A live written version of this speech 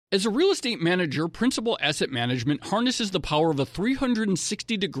As a real estate manager, Principal Asset Management harnesses the power of a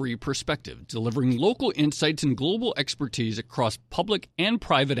 360-degree perspective, delivering local insights and global expertise across public and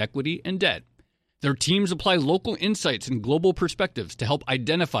private equity and debt. Their teams apply local insights and global perspectives to help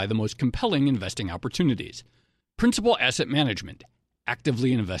identify the most compelling investing opportunities. Principal Asset Management.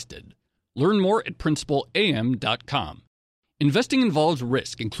 Actively invested. Learn more at principalam.com. Investing involves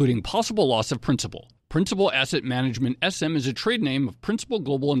risk, including possible loss of principal. Principal Asset Management SM is a trade name of Principal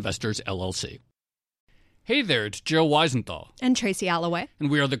Global Investors, LLC. Hey there, it's Joe Weisenthal. And Tracy Alloway. And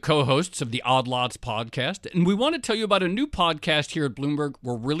we are the co-hosts of the Odd Lots podcast. And we want to tell you about a new podcast here at Bloomberg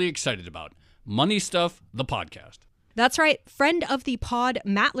we're really excited about. Money Stuff, the podcast. That's right. Friend of the pod,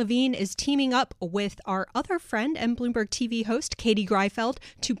 Matt Levine, is teaming up with our other friend and Bloomberg TV host, Katie Greifeld,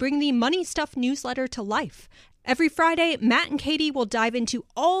 to bring the Money Stuff newsletter to life. Every Friday, Matt and Katie will dive into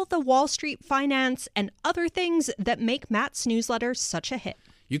all the Wall Street finance and other things that make Matt's newsletter such a hit.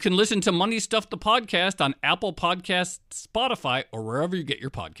 You can listen to Money Stuff, the podcast on Apple Podcasts, Spotify, or wherever you get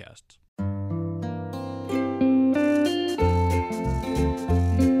your podcasts.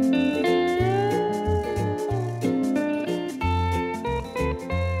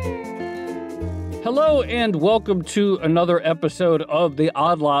 Hello and welcome to another episode of the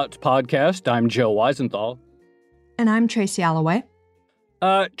Odd Lots podcast. I'm Joe Weisenthal. And I'm Tracy Alloway.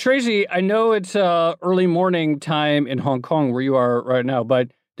 Tracy, I know it's early morning time in Hong Kong where you are right now, but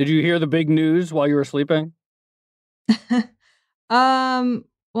did you hear the big news while you were sleeping? Well,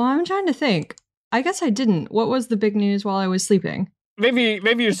 I'm trying to think. I guess I didn't. What was the big news while I was sleeping? Maybe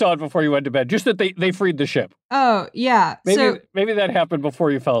you saw it before you went to bed, just that they freed the ship. Oh, yeah. Maybe that happened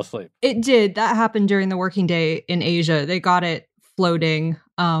before you fell asleep. It did. That happened during the working day in Asia. They got it floating,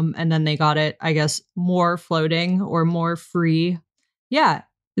 and then they got it, I guess, more floating or more free. Yeah,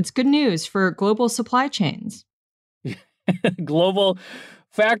 it's good news for global supply chains. Global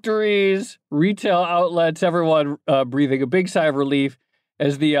factories, retail outlets, everyone breathing a big sigh of relief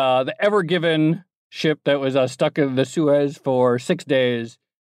as the Ever Given ship that was stuck in the Suez for 6 days.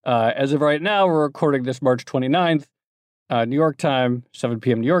 As of right now, we're recording this March 29th. New York time, 7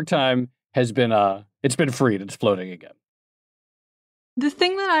 p.m. New York time, has been it's been freed. It's floating again. The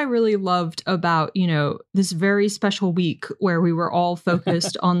thing that I really loved about, this very special week where we were all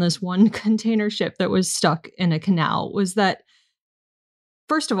focused on this one container ship that was stuck in a canal was that,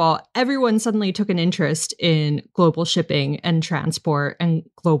 first of all, everyone suddenly took an interest in global shipping and transport and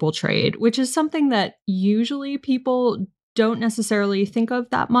global trade, which is something that usually people don't necessarily think of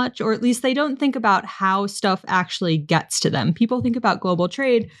that much, or at least they don't think about how stuff actually gets to them. People think about global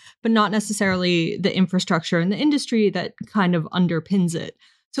trade, but not necessarily the infrastructure and the industry that kind of underpins it.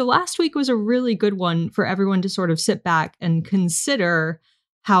 So last week was a really good one for everyone to sort of sit back and consider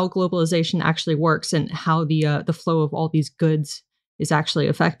how globalization actually works and how the flow of all these goods is actually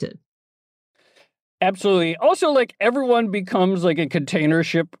affected. Absolutely. Also, everyone becomes a container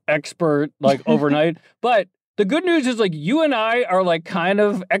ship expert overnight, but the good news is you and I are kind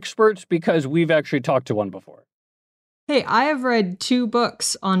of experts because we've actually talked to one before. Hey, I have read 2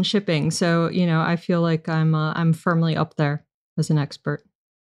 books on shipping, so I feel like I'm firmly up there as an expert.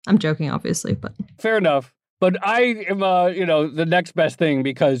 I'm joking, obviously, but fair enough. But I am, the next best thing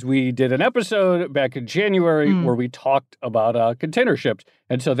because we did an episode back in January where we talked about container ships,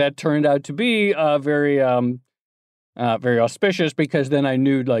 and so that turned out to be very auspicious because then I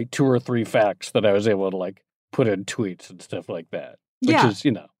knew 2 or 3 facts that I was able to put in tweets and stuff like that, which is,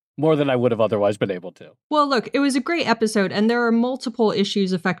 more than I would have otherwise been able to. Well, look, it was a great episode, and there are multiple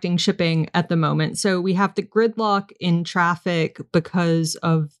issues affecting shipping at the moment. So we have the gridlock in traffic because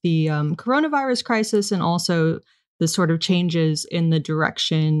of the coronavirus crisis and also the sort of changes in the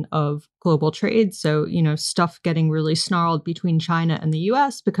direction of global trade. So, stuff getting really snarled between China and the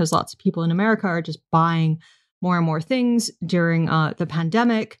US because lots of people in America are just buying more and more things during the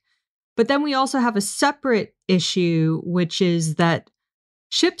pandemic. But then we also have a separate issue, which is that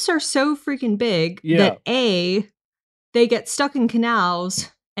ships are so freaking big that A, they get stuck in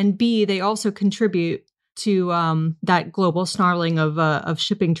canals, and B, they also contribute to that global snarling of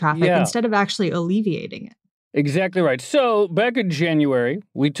shipping traffic instead of actually alleviating it. Exactly right. So back in January,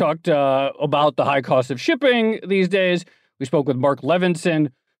 we talked about the high cost of shipping these days. We spoke with Mark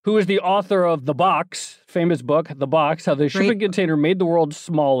Levinson, who is the author of The Box, famous book, The Box, How the Shipping Container Made the World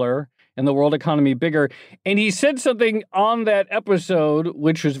Smaller and the World Economy Bigger. And he said something on that episode,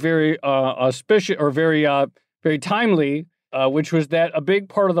 which was very auspicious or very timely, which was that a big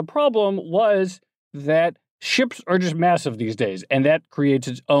part of the problem was that ships are just massive these days, and that creates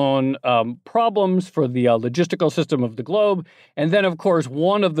its own problems for the logistical system of the globe. And then, of course,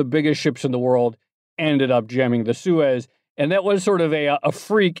 one of the biggest ships in the world ended up jamming the Suez, And that was sort of a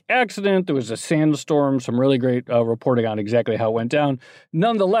freak accident. There was a sandstorm, some really great reporting on exactly how it went down.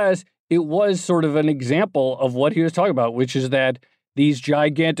 Nonetheless, it was sort of an example of what he was talking about, which is that these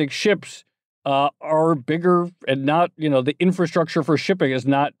gigantic ships are bigger and not, the infrastructure for shipping is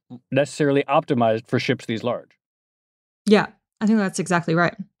not necessarily optimized for ships these large. Yeah, I think that's exactly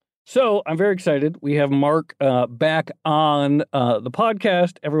right. So I'm very excited. We have Mark back on the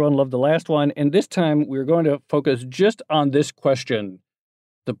podcast. Everyone loved the last one. And this time we're going to focus just on this question,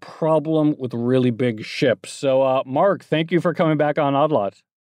 the problem with really big ships. So Mark, thank you for coming back on Odd Lots.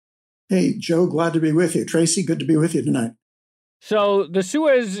 Hey, Joe, glad to be with you. Tracy, good to be with you tonight. So the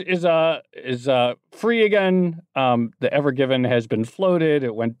Suez is free again. The Ever Given has been floated.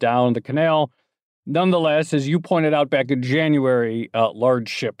 It went down the canal. Nonetheless, as you pointed out back in January, large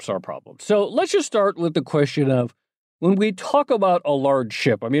ships are a problem. So let's just start with the question of when we talk about a large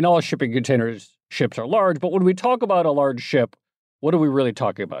ship, I mean, all shipping containers ships are large, but when we talk about a large ship, what are we really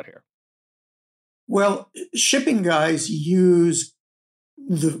talking about here? Well, shipping guys use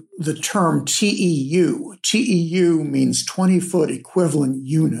the term TEU. TEU means 20-foot equivalent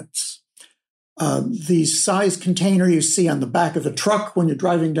units. The size container you see on the back of a truck when you're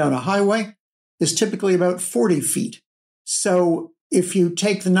driving down a highway is typically about 40 feet. So if you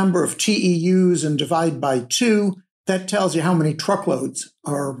take the number of TEUs and divide by 2, that tells you how many truckloads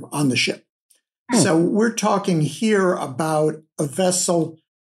are on the ship. So we're talking here about a vessel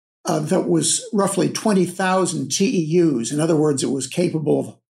that was roughly 20,000 TEUs. In other words, it was capable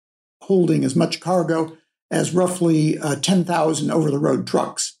of holding as much cargo as roughly 10,000 over-the-road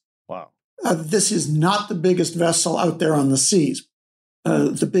trucks. Wow. This is not the biggest vessel out there on the seas.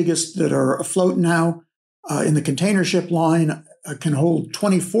 The biggest that are afloat now in the container ship line can hold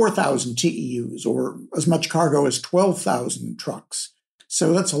 24,000 TEUs, or as much cargo as 12,000 trucks.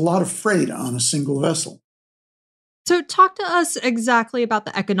 So that's a lot of freight on a single vessel. So talk to us exactly about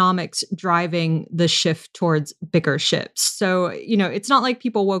the economics driving the shift towards bigger ships. So, it's not like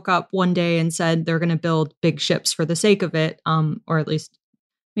people woke up one day and said they're going to build big ships for the sake of it, or at least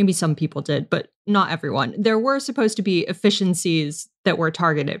maybe some people did, but not everyone. There were supposed to be efficiencies that were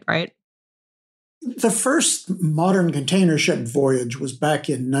targeted, right? The first modern container ship voyage was back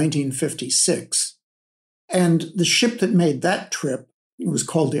in 1956. And the ship that made that trip was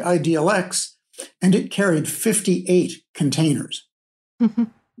called the IDLX, and it carried 58 containers.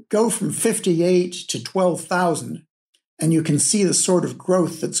 Go from 58 to 12,000, and you can see the sort of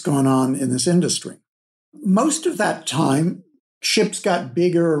growth that's gone on in this industry. Most of that time, ships got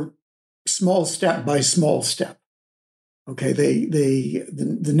bigger, small step by small step. Okay,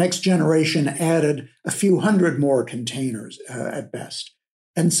 the next generation added a few hundred more containers at best.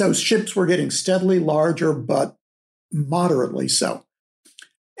 And so ships were getting steadily larger, but moderately so.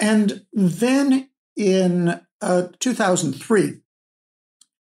 And then in 2003,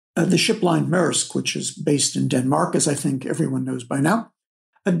 the ship line Maersk, which is based in Denmark, as I think everyone knows by now,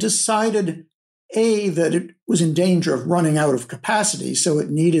 decided, A, that it was in danger of running out of capacity, so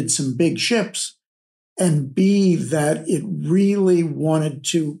it needed some big ships, and B, that it really wanted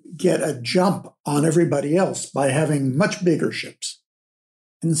to get a jump on everybody else by having much bigger ships.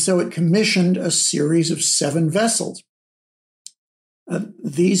 And so it commissioned a series of 7 vessels.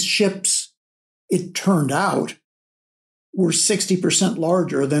 These ships, it turned out, were 60%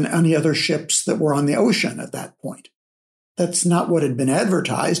 larger than any other ships that were on the ocean at that point. That's not what had been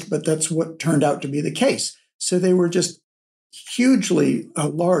advertised, but that's what turned out to be the case. So they were just hugely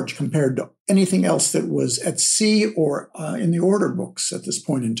large compared to anything else that was at sea or in the order books at this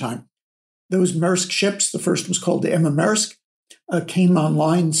point in time. Those Maersk ships, the first was called the Emma Maersk, came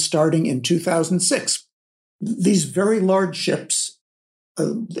online starting in 2006. These very large ships,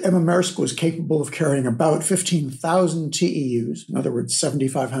 the Emma Maersk was capable of carrying about 15,000 TEUs, in other words,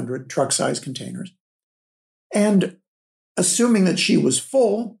 7,500 truck-sized containers. And assuming that she was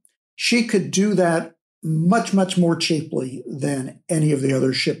full, she could do that much, much more cheaply than any of the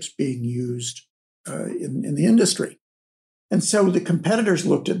other ships being used in the industry. And so the competitors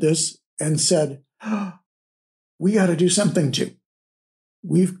looked at this and said, we got to do something too.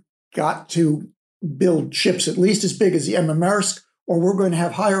 We've got to build ships at least as big as the Emma Maersk, or we're going to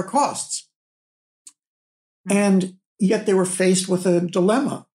have higher costs. And yet they were faced with a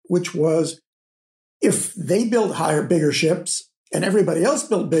dilemma, which was if they built bigger ships and everybody else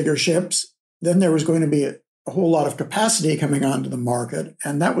built bigger ships, then there was going to be a whole lot of capacity coming onto the market,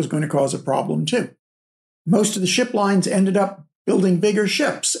 and that was going to cause a problem too. Most of the ship lines ended up building bigger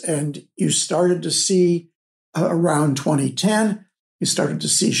ships, and you started to see around 2010, you started to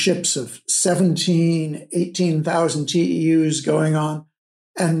see ships of 18,000 TEUs going on.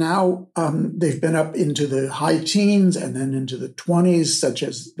 And now they've been up into the high teens and then into the 20s, such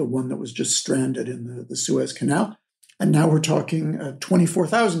as the one that was just stranded in the Suez Canal. And now we're talking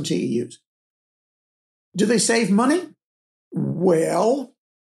 24,000 TEUs. Do they save money? Well,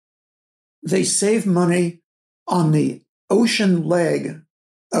 they save money on the ocean leg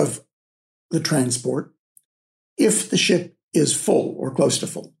of the transport if the ship is full or close to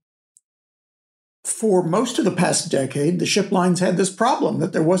full. For most of the past decade, the ship lines had this problem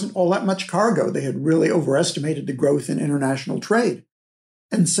that there wasn't all that much cargo. They had really overestimated the growth in international trade.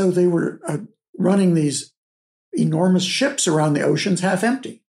 And so they were running these enormous ships around the oceans half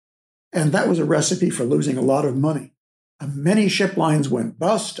empty. And that was a recipe for losing a lot of money. Many ship lines went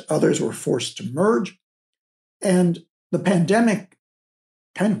bust. Others were forced to merge. And the pandemic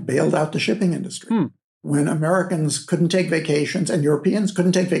kind of bailed out the shipping industry. When Americans couldn't take vacations and Europeans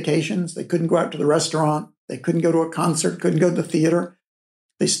couldn't take vacations, they couldn't go out to the restaurant, they couldn't go to a concert, couldn't go to the theater,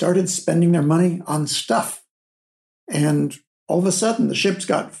 they started spending their money on stuff. And all of a sudden, the ships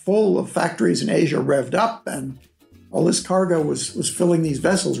got full of factories in Asia revved up, and all this cargo was filling these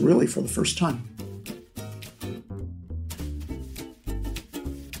vessels really for the first time.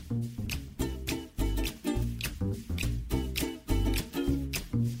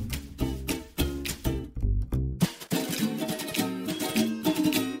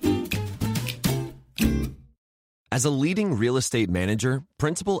 As a leading real estate manager,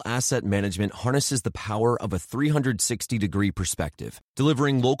 Principal Asset Management harnesses the power of a 360-degree perspective,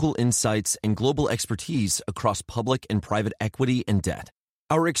 delivering local insights and global expertise across public and private equity and debt.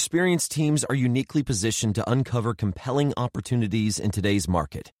 Our experienced teams are uniquely positioned to uncover compelling opportunities in today's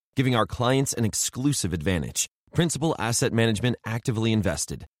market, giving our clients an exclusive advantage. Principal Asset Management actively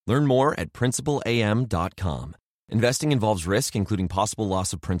invested. Learn more at principalam.com. Investing involves risk, including possible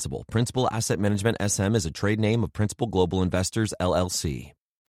loss of principal. Principal Asset Management SM is a trade name of Principal Global Investors, LLC.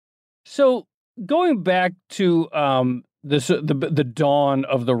 So going back to the dawn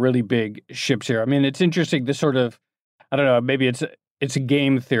of the really big ships here, I mean, it's interesting, this sort of, I don't know, maybe it's a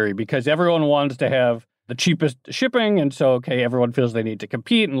game theory because everyone wants to have the cheapest shipping. And so, okay, everyone feels they need to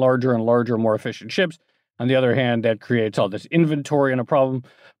compete in larger and larger, more efficient ships. On the other hand, that creates all this inventory and a problem.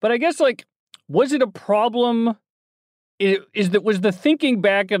 But I guess, like, was it a problem? Was the thinking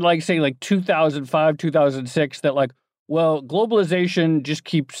back in, like, say, like 2005, 2006 that, like, well, globalization just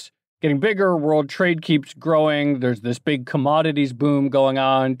keeps getting bigger, world trade keeps growing, there's this big commodities boom going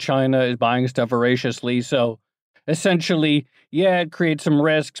on, China is buying stuff voraciously, so essentially, yeah, it creates some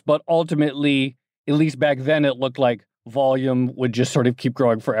risks, but ultimately, at least back then, it looked like volume would just sort of keep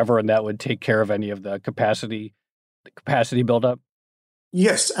growing forever, and that would take care of any of the capacity buildup?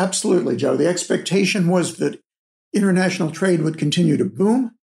 Yes, absolutely, Joe. The expectation was that international trade would continue to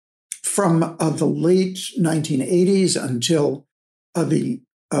boom from the late 1980s until the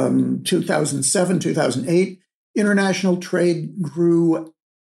 2007, 2008. International trade grew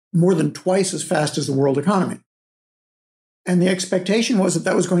more than twice as fast as the world economy. And the expectation was that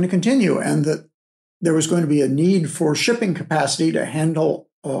that was going to continue and that there was going to be a need for shipping capacity to handle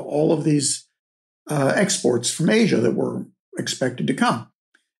all of these exports from Asia that were expected to come.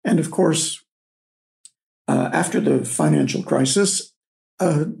 And of course, after the financial crisis,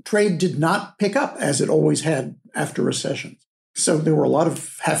 trade did not pick up as it always had after recessions. So there were a lot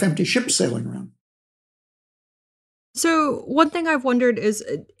of half-empty ships sailing around. So one thing I've wondered is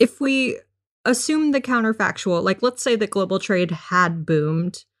if we assume the counterfactual, like let's say that global trade had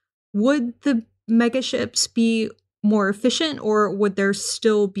boomed, would the megaships be more efficient, or would there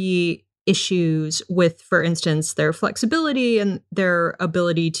still be issues with, for instance, their flexibility and their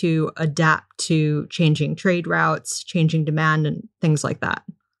ability to adapt to changing trade routes, changing demand, and things like that?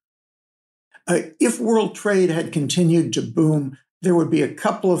 If world trade had continued to boom, there would be a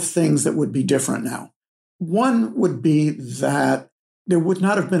couple of things that would be different now. One would be that there would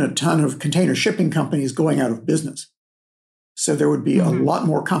not have been a ton of container shipping companies going out of business. So there would be a lot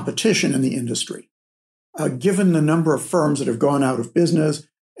more competition in the industry. Given the number of firms that have gone out of business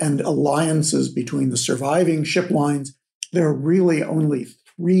and alliances between the surviving ship lines, there are really only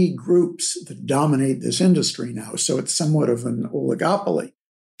 3 groups that dominate this industry now. So it's somewhat of an oligopoly.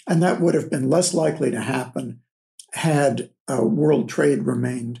 And that would have been less likely to happen had world trade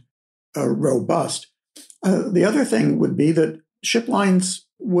remained robust. The other thing would be that ship lines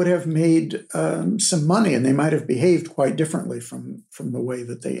would have made some money, and they might have behaved quite differently from the way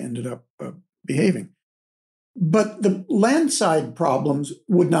that they ended up behaving. But the landside problems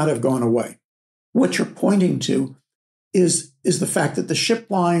would not have gone away. What you're pointing to is the fact that the ship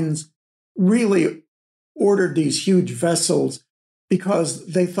lines really ordered these huge vessels because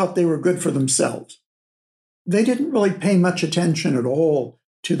they thought they were good for themselves. They didn't really pay much attention at all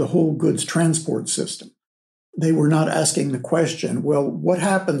to the whole goods transport system. They were not asking the question, well, what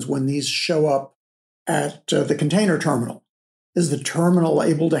happens when these show up at the container terminal? Is the terminal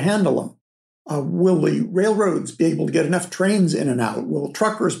able to handle them? Will the railroads be able to get enough trains in and out? Will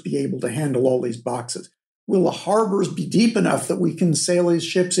truckers be able to handle all these boxes? Will the harbors be deep enough that we can sail these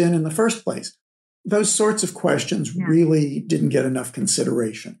ships in the first place? Those sorts of questions really didn't get enough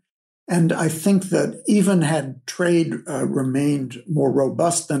consideration. And I think that even had trade remained more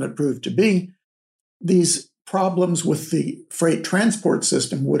robust than it proved to be, these problems with the freight transport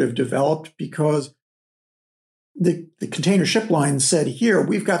system would have developed because the container ship lines said, here,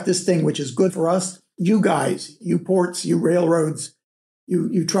 we've got this thing which is good for us. You guys, you ports, you railroads,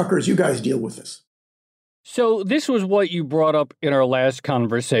 you truckers, you guys deal with this. So this was what you brought up in our last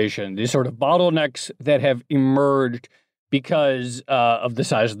conversation, these sort of bottlenecks that have emerged because of the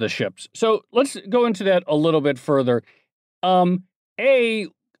size of the ships. So let's go into that a little bit further.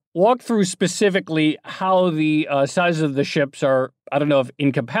 Walk through specifically how the size of the ships are, I don't know if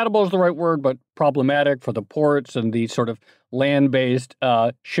incompatible is the right word, but problematic for the ports and the sort of land-based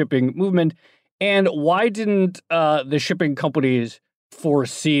shipping movement. And why didn't the shipping companies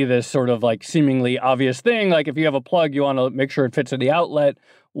foresee this sort of like seemingly obvious thing? Like if you have a plug, you want to make sure it fits in the outlet.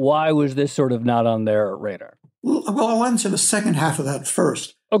 Why was this sort of not on their radar? Well, I'll answer the second half of that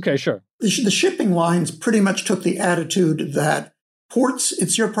first. Okay, sure. The shipping lines pretty much took the attitude that ports,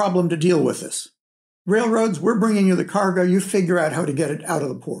 it's your problem to deal with this. Railroads, we're bringing you the cargo. You figure out how to get it out of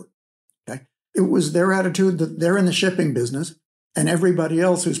the port. Okay? It was their attitude that they're in the shipping business, and everybody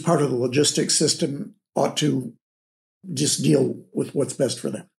else who's part of the logistics system ought to just deal with what's best for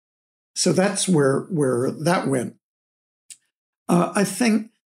them. So that's where that went. I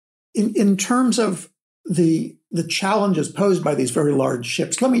think in terms of the challenges posed by these very large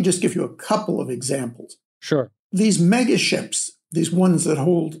ships, let me just give you a couple of examples. Sure. These mega ships, these ones that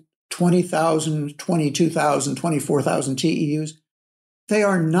hold 20,000, 22,000, 24,000 TEUs, they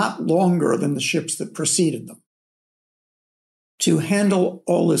are not longer than the ships that preceded them. To handle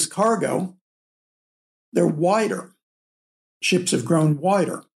all this cargo, they're wider. Ships have grown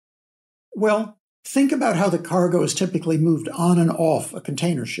wider. Well, think about how the cargo is typically moved on and off a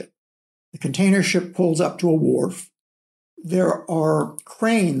container ship. The container ship pulls up to a wharf. There are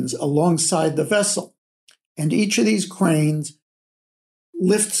cranes alongside the vessel, and each of these cranes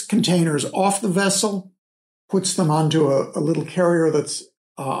lifts containers off the vessel, puts them onto a little carrier that's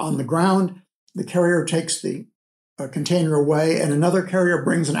on the ground. The carrier takes the container away, and another carrier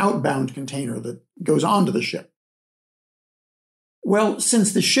brings an outbound container that goes onto the ship. Well,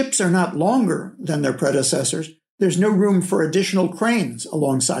 since the ships are not longer than their predecessors, there's no room for additional cranes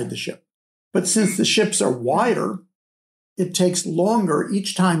alongside the ship. But since the ships are wider, it takes longer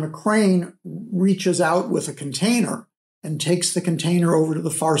each time a crane reaches out with a container and takes the container over to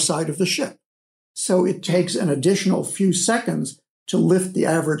the far side of the ship. So it takes an additional few seconds to lift the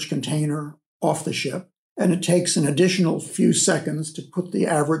average container off the ship, and it takes an additional few seconds to put the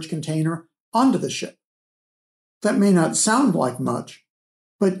average container onto the ship. That may not sound like much,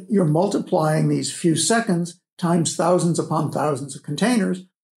 but you're multiplying these few seconds times thousands upon thousands of containers,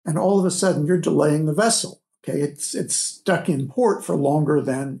 and all of a sudden you're delaying the vessel. Okay, it's stuck in port for longer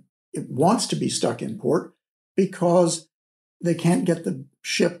than it wants to be stuck in port because they can't get the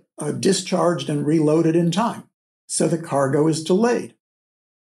ship discharged and reloaded in time. So the cargo is delayed.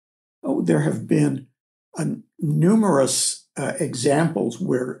 There have been numerous examples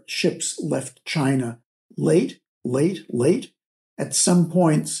where ships left China late. At some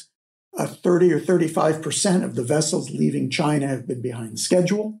points, 30 or 35% of the vessels leaving China have been behind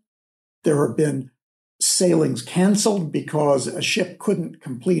schedule. There have been sailings canceled because a ship couldn't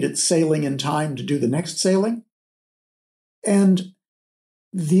complete its sailing in time to do the next sailing. And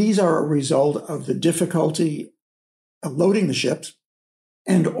these are a result of the difficulty of loading the ships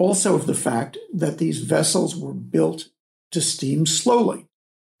and also of the fact that these vessels were built to steam slowly.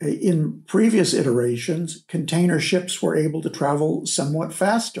 In previous iterations, container ships were able to travel somewhat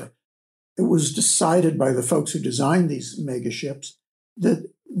faster. It was decided by the folks who designed these megaships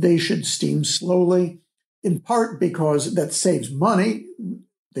that they should steam slowly, in part because that saves money.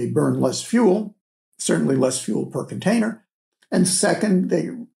 They burn less fuel, certainly less fuel per container. And second, they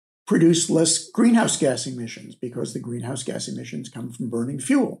produce less greenhouse gas emissions because the greenhouse gas emissions come from burning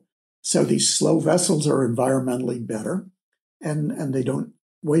fuel. So these slow vessels are environmentally better, and they don't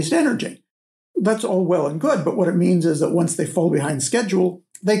waste energy. That's all well and good, but what it means is that once they fall behind schedule,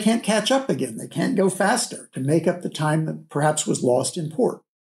 they can't catch up again. They can't go faster to make up the time that perhaps was lost in port.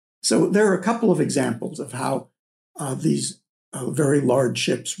 So there are a couple of examples of how these very large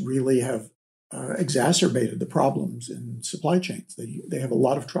ships really have exacerbated the problems in supply chains. They have a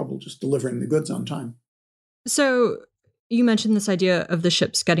lot of trouble just delivering the goods on time. So you mentioned this idea of the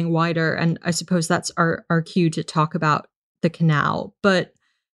ships getting wider, and I suppose that's our cue to talk about the canal. But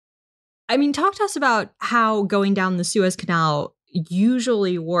I mean, talk to us about how going down the Suez Canal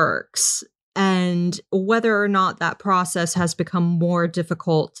usually works and whether or not that process has become more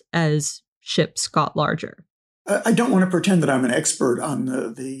difficult as ships got larger. I don't want to pretend that I'm an expert on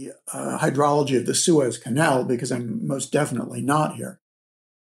the hydrology of the Suez Canal, because I'm most definitely not here.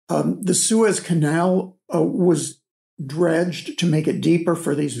 The Suez Canal was dredged to make it deeper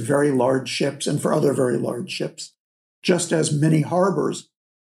for these very large ships and for other very large ships, just as many harbors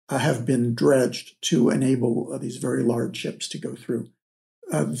have been dredged to enable these very large ships to go through.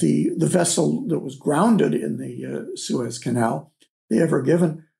 The vessel that was grounded in the Suez Canal, the Ever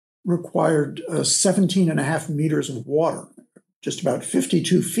Given, required 17.5 meters of water, just about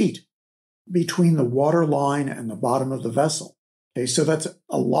 52 feet between the water line and the bottom of the vessel. Okay, so that's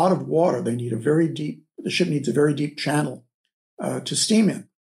a lot of water. The ship needs a very deep channel to steam in.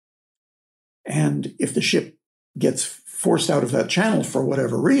 And if the ship gets forced out of that channel for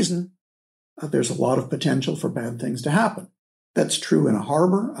whatever reason, there's a lot of potential for bad things to happen. That's true in a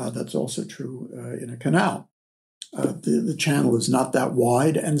harbor. That's also true in a canal. The channel is not that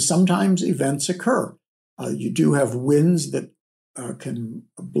wide, and sometimes events occur. You do have winds that can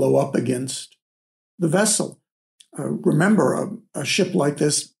blow up against the vessel. Remember, a ship like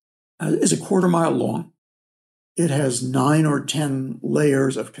this is a quarter mile long. It has 9 or 10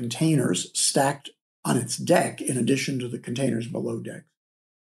 layers of containers stacked on its deck in addition to the containers below deck.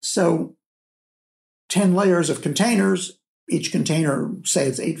 So 10 layers of containers, each container, say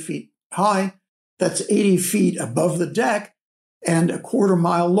it's 8 feet high, that's 80 feet above the deck and a quarter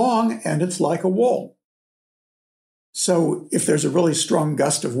mile long, and it's like a wall. So if there's a really strong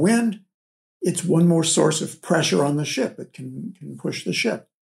gust of wind, it's one more source of pressure on the ship. It can push the ship.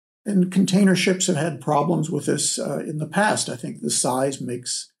 And container ships have had problems with this in the past. I think the size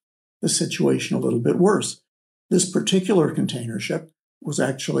makes the situation a little bit worse. This particular container ship was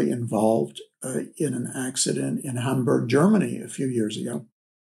actually involved in an accident in Hamburg, Germany a few years ago.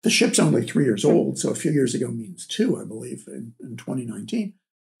 The ship's only 3 years old, so a few years ago means 2, I believe, in 2019,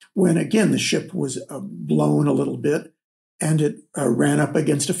 when, again, the ship was blown a little bit and it ran up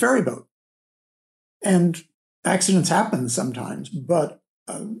against a ferry boat. And accidents happen sometimes, but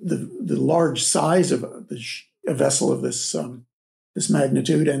the large size of a vessel of this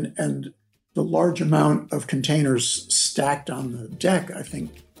magnitude and the large amount of containers stacked on the deck, I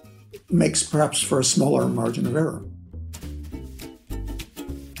think, makes perhaps for a smaller margin of error.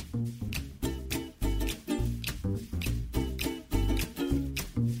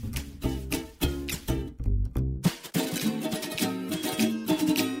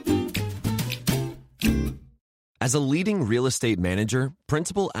 As a leading real estate manager,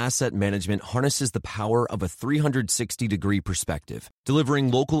 Principal Asset Management harnesses the power of a 360-degree perspective,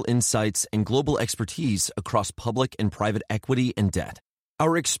 delivering local insights and global expertise across public and private equity and debt.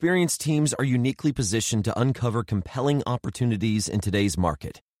 Our experienced teams are uniquely positioned to uncover compelling opportunities in today's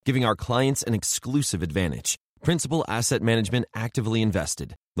market, giving our clients an exclusive advantage. Principal Asset Management actively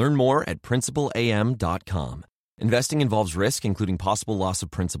invested. Learn more at principalam.com. Investing involves risk, including possible loss of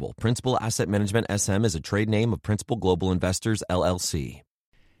principal. Principal Asset Management SM is a trade name of Principal Global Investors, LLC.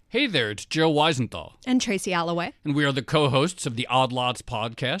 Hey there, it's Joe Weisenthal. And Tracy Alloway. And we are the co-hosts of the Odd Lots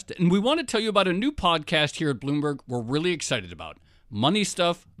podcast. And we want to tell you about a new podcast here at Bloomberg we're really excited about. Money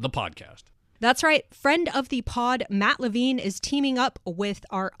Stuff, the podcast. That's right. Friend of the pod, Matt Levine, is teaming up with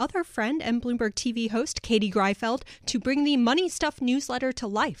our other friend and Bloomberg TV host, Katie Greifeld, to bring the Money Stuff newsletter to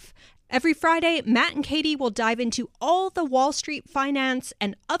life. Every Friday, Matt and Katie will dive into all the Wall Street finance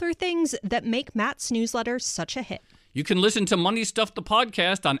and other things that make Matt's newsletter such a hit. You can listen to Money Stuff, the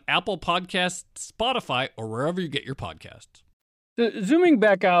podcast on Apple Podcasts, Spotify, or wherever you get your podcasts. Zooming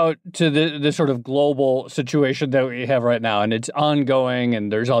back out to the sort of global situation that we have right now, and it's ongoing,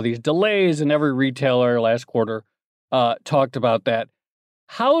 and there's all these delays, and every retailer last quarter talked about that.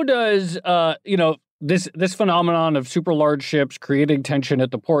 How does, this phenomenon of super large ships creating tension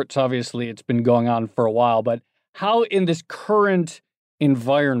at the ports, obviously it's been going on for a while, but how in this current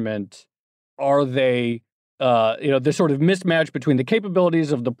environment are they, the sort of mismatch between the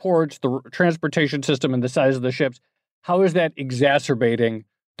capabilities of the ports, the transportation system, and the size of the ships? How is that exacerbating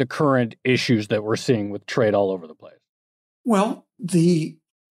the current issues that we're seeing with trade all over the place? Well, the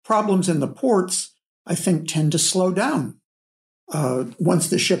problems in the ports, I think, tend to slow down. Once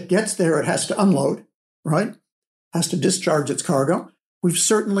the ship gets there, it has to unload, right? Has to discharge its cargo. We've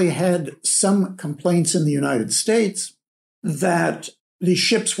certainly had some complaints in the United States that these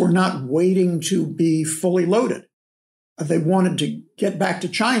ships were not waiting to be fully loaded. They wanted to get back to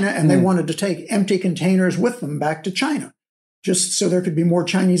China, and they wanted to take empty containers with them back to China, just so there could be more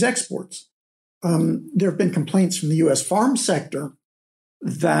Chinese exports. There have been complaints from the U.S. farm sector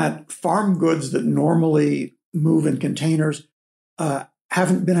that farm goods that normally move in containers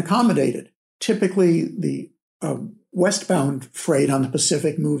haven't been accommodated. Typically, the westbound freight on the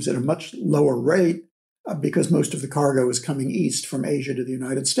Pacific moves at a much lower rate because most of the cargo is coming east from Asia to the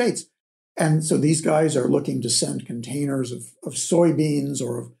United States. And so these guys are looking to send containers of soybeans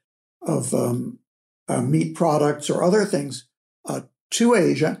or of meat products or other things to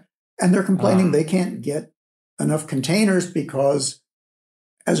Asia. And they're complaining they can't get enough containers because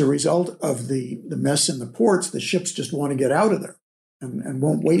as a result of the mess in the ports, the ships just want to get out of there and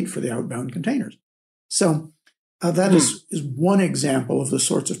won't wait for the outbound containers. So that is one example of the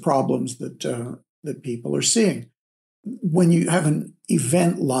sorts of problems that people are seeing. When you have an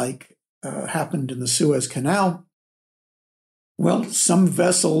event like happened in the Suez Canal, well, some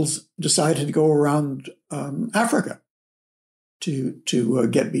vessels decided to go around Africa to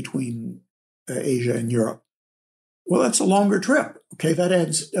get between Asia and Europe. Well, that's a longer trip. Okay, that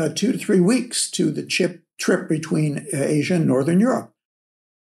adds 2 to 3 weeks to the trip between Asia and Northern Europe.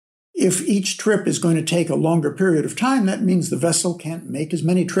 If each trip is going to take a longer period of time, that means the vessel can't make as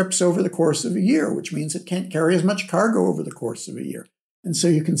many trips over the course of a year, which means it can't carry as much cargo over the course of a year. And so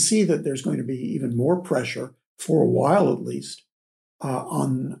you can see that there's going to be even more pressure, for a while at least,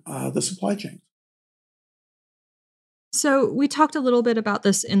 on the supply chain. So we talked a little bit about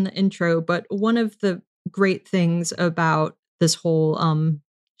this in the intro, but one of the great things about this whole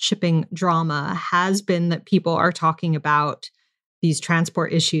shipping drama has been that people are talking about these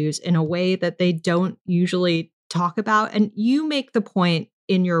transport issues in a way that they don't usually talk about. And you make the point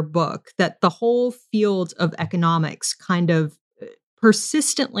in your book that the whole field of economics kind of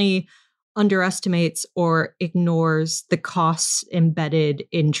persistently underestimates or ignores the costs embedded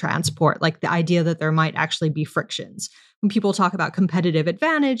in transport, like the idea that there might actually be frictions. When people talk about competitive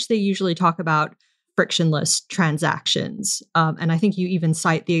advantage, they usually talk about frictionless transactions. And I think you even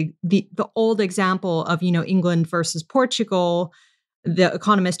cite the old example of, England versus Portugal. The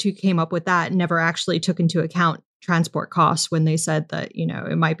economist who came up with that never actually took into account transport costs when they said that,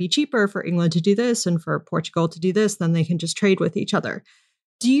 it might be cheaper for England to do this and for Portugal to do this, then they can just trade with each other.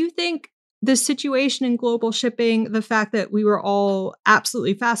 Do you think the situation in global shipping, the fact that we were all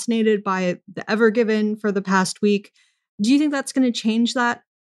absolutely fascinated by the Ever Given for the past week, do you think that's going to change that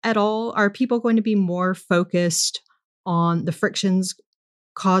at all? Are people going to be more focused on the frictions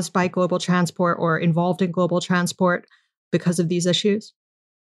caused by global transport or involved in global transport because of these issues?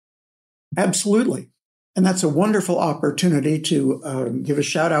 Absolutely. And that's a wonderful opportunity to give a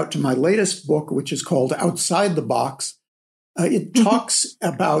shout out to my latest book, which is called Outside the Box. It talks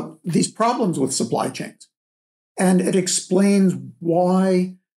about these problems with supply chains, and it explains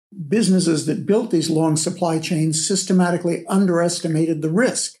why businesses that built these long supply chains systematically underestimated the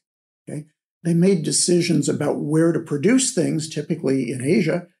risk. Okay? They made decisions about where to produce things, typically in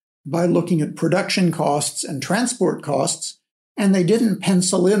Asia, by looking at production costs and transport costs, and they didn't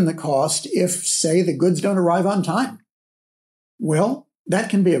pencil in the cost if, say, the goods don't arrive on time. Well, that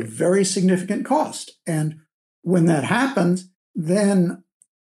can be a very significant cost. And when that happens, then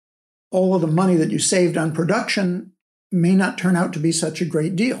all of the money that you saved on production may not turn out to be such a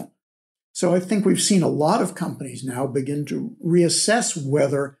great deal. So I think we've seen a lot of companies now begin to reassess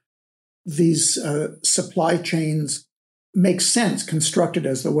whether these supply chains make sense constructed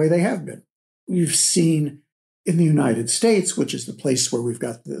as the way they have been. We've seen in the United States, which is the place where we've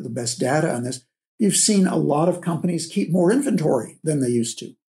got the best data on this, you've seen a lot of companies keep more inventory than they used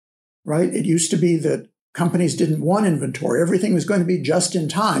to, right? It used to be that companies didn't want inventory. Everything was going to be just in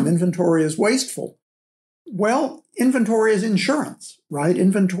time. Inventory is wasteful. Well, inventory is insurance, right?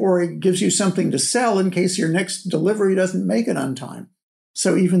 Inventory gives you something to sell in case your next delivery doesn't make it on time.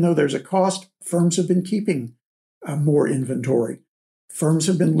 So even though there's a cost, firms have been keeping more inventory. Firms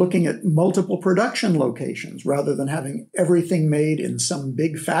have been looking at multiple production locations rather than having everything made in some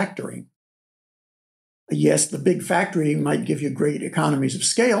big factory. Yes, the big factory might give you great economies of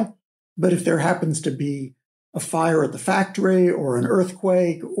scale, but if there happens to be a fire at the factory or an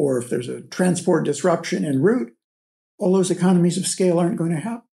earthquake, or if there's a transport disruption en route, all those economies of scale aren't going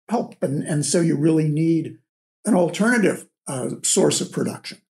to help. And so you really need an alternative source of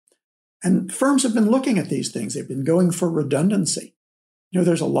production. And firms have been looking at these things. They've been going for redundancy.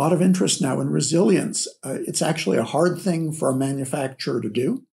 There's a lot of interest now in resilience. It's actually a hard thing for a manufacturer to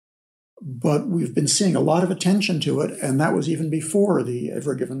do, but we've been seeing a lot of attention to it, and that was even before the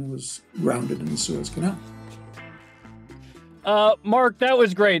Ever Given was grounded in the Suez Canal. Mark, that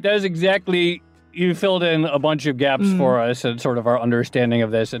was great. That is exactly, you filled in a bunch of gaps for us and sort of our understanding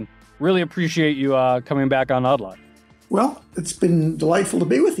of this, and really appreciate you coming back on Odd Lot. Well, it's been delightful to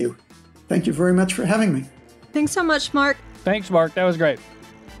be with you. Thank you very much for having me. Thanks so much, Mark. Thanks, Mark. That was great.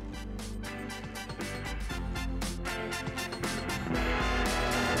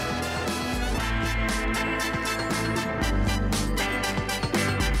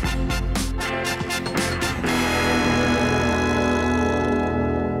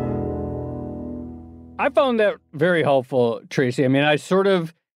 I found that very helpful, Tracy. I mean, I sort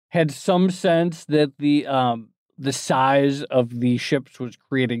of had some sense that the size of the ships was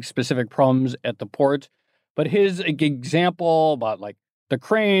creating specific problems at the port. But his example about like the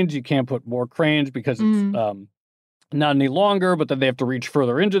cranes, you can't put more cranes because it's not any longer, but then they have to reach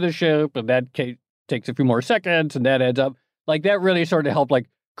further into the ship, and that takes a few more seconds, and that adds up. Like that really started to help like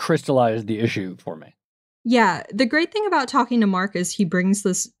crystallize the issue for me. Yeah, the great thing about talking to Mark is he brings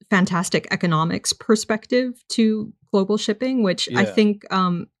this fantastic economics perspective to global shipping, which I think,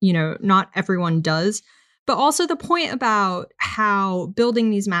 not everyone does. But also the point about how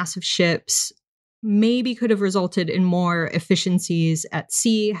building these massive ships maybe could have resulted in more efficiencies at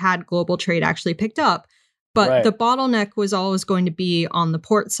sea had global trade actually picked up. But the bottleneck was always going to be on the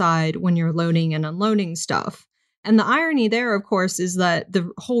port side when you're loading and unloading stuff. And the irony there, of course, is that the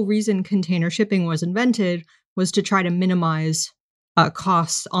whole reason container shipping was invented was to try to minimize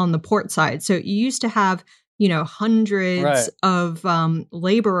costs on the port side. So you used to have, hundreds of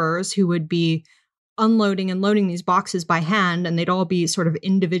laborers who would be unloading and loading these boxes by hand, and they'd all be sort of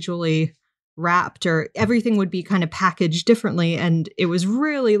individually wrapped, or everything would be kind of packaged differently. And it was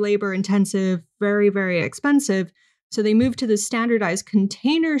really labor intensive, very, very expensive. So they moved to the standardized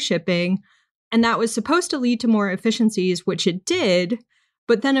container shipping. And that was supposed to lead to more efficiencies, which it did.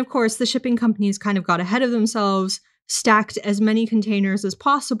 But then, of course, the shipping companies kind of got ahead of themselves, stacked as many containers as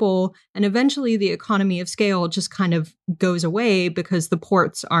possible. And eventually the economy of scale just kind of goes away because the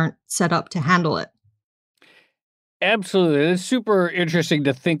ports aren't set up to handle it. Absolutely. It's super interesting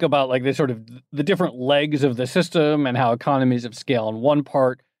to think about like this sort of the different legs of the system and how economies of scale in one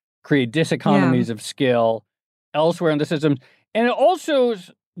part create diseconomies of scale elsewhere in the system. And it also,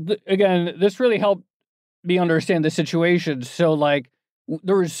 again, this really helped me understand the situation. So like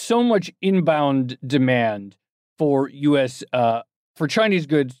there is so much inbound demand for for Chinese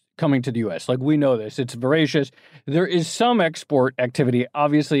goods coming to the U.S. Like we know this, it's voracious. There is some export activity.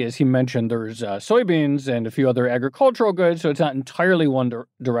 Obviously, as he mentioned, there's soybeans and a few other agricultural goods. So it's not entirely one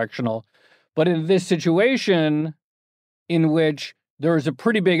directional. But in this situation in which there is a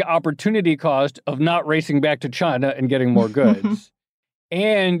pretty big opportunity cost of not racing back to China and getting more goods,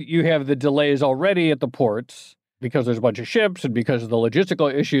 and you have the delays already at the ports because there's a bunch of ships and because of the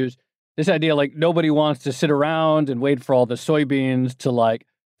logistical issues, this idea like nobody wants to sit around and wait for all the soybeans to like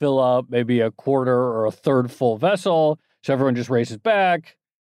fill up maybe a quarter or a third full vessel. So everyone just races back.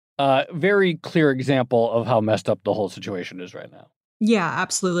 Very clear example of how messed up the whole situation is right now. Yeah,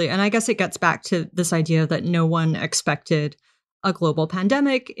 absolutely. And I guess it gets back to this idea that no one expected a global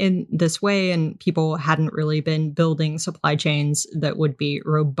pandemic in this way, and people hadn't really been building supply chains that would be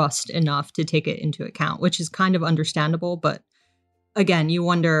robust enough to take it into account, which is kind of understandable. But again, you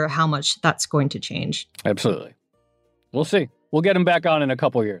wonder how much that's going to change. Absolutely. We'll see. We'll get him back on in a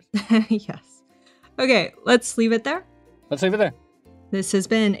couple years. Yes. Okay, let's leave it there. Let's leave it there. This has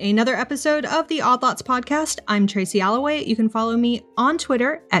been another episode of the Odd Lots podcast. I'm Tracy Alloway. You can follow me on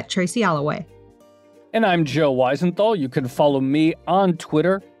Twitter at Tracy Alloway. And I'm Joe Weisenthal. You can follow me on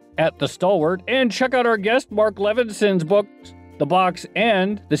Twitter at The Stalwart, and check out our guest, Mark Levinson's books, The Box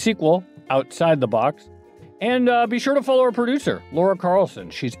and the sequel, Outside the Box. And be sure to follow our producer, Laura Carlson.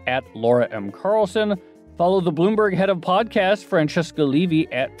 She's at Laura M. Carlson. Follow the Bloomberg head of podcasts, Francesca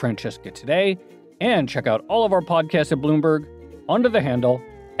Levy, at Francesca Today. And check out all of our podcasts at Bloomberg under the handle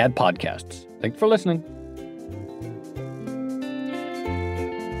 @podcasts. Thanks for listening.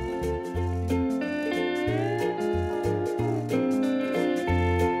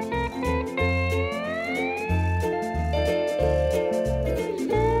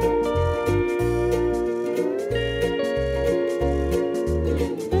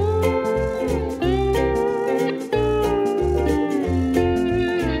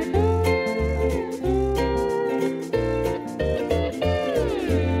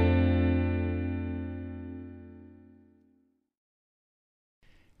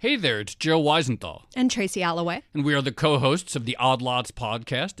 Hey there, it's Joe Weisenthal. And Tracy Alloway. And we are the co-hosts of the Odd Lots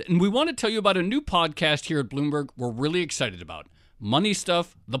podcast. And we want to tell you about a new podcast here at Bloomberg we're really excited about. Money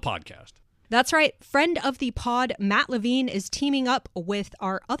Stuff, the podcast. That's right. Friend of the pod, Matt Levine, is teaming up with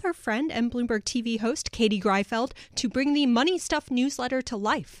our other friend and Bloomberg TV host, Katie Greifeld, to bring the Money Stuff newsletter to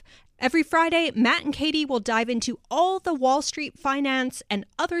life. Every Friday, Matt and Katie will dive into all the Wall Street finance and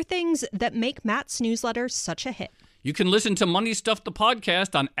other things that make Matt's newsletter such a hit. You can listen to Money Stuff the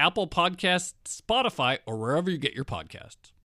podcast on Apple Podcasts, Spotify, or wherever you get your podcasts.